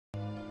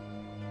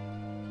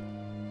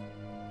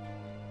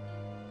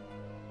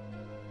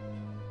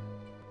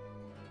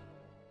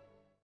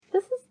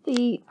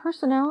the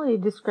personality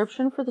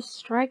description for the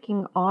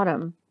striking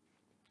autumn,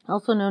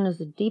 also known as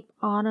a deep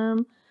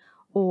autumn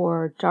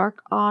or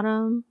dark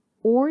autumn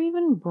or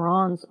even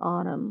bronze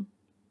autumn.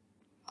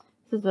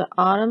 This is the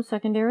autumn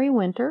secondary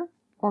winter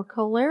or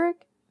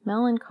choleric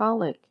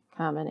melancholic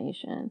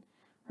combination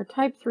or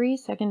type 3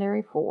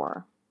 secondary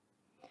 4.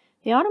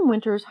 The autumn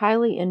winter is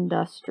highly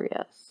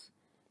industrious,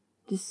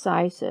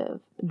 decisive,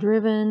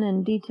 driven,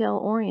 and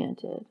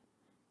detail-oriented.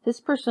 This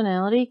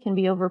personality can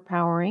be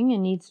overpowering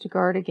and needs to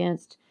guard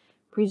against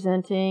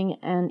presenting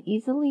an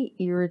easily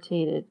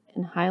irritated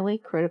and highly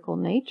critical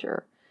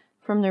nature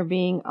from their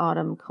being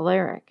autumn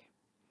choleric.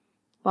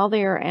 While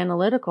they are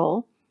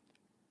analytical,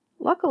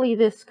 luckily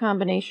this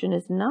combination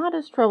is not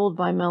as troubled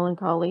by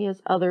melancholy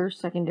as other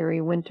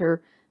secondary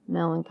winter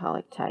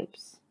melancholic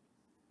types.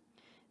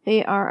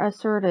 They are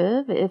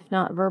assertive, if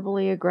not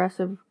verbally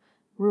aggressive,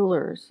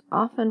 rulers,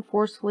 often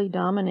forcefully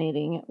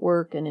dominating at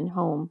work and in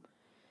home.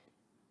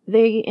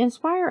 They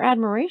inspire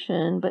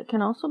admiration, but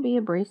can also be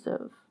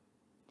abrasive.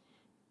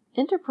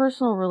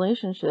 Interpersonal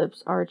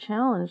relationships are a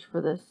challenge for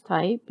this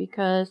type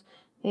because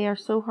they are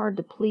so hard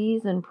to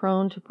please and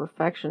prone to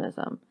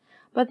perfectionism,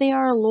 but they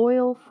are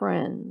loyal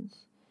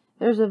friends.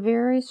 There's a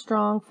very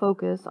strong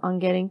focus on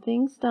getting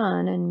things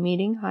done and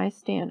meeting high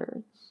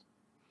standards.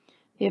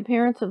 The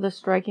appearance of the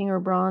striking or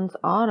bronze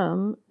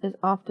autumn is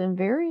often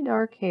very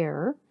dark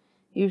hair,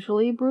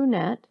 usually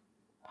brunette,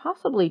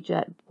 possibly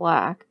jet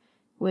black,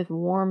 with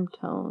warm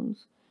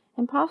tones,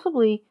 and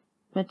possibly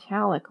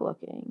metallic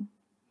looking,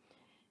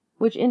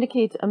 which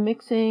indicates a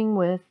mixing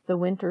with the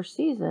winter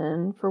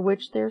season for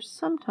which they're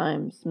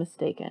sometimes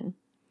mistaken.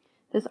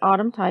 This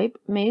autumn type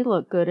may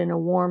look good in a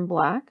warm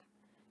black,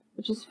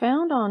 which is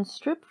found on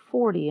strip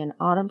 40 in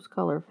Autumn's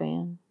Color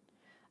Fan.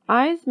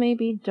 Eyes may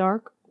be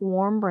dark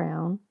warm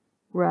brown,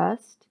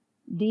 rust,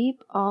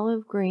 deep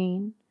olive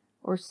green,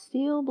 or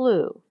steel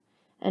blue,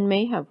 and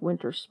may have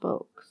winter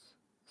spokes.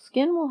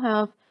 Skin will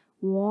have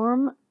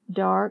warm,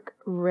 dark,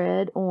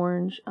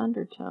 red-orange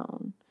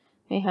undertone,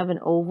 may have an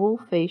oval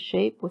face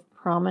shape with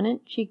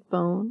prominent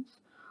cheekbones,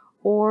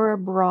 or a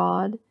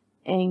broad,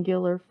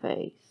 angular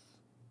face.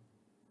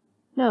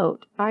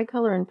 Note, eye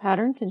color and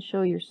pattern can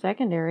show your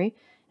secondary,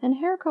 and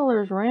hair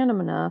color is random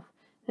enough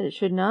that it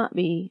should not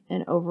be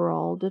an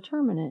overall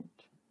determinant.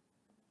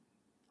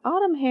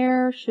 Autumn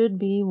hair should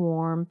be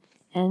warm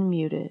and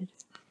muted.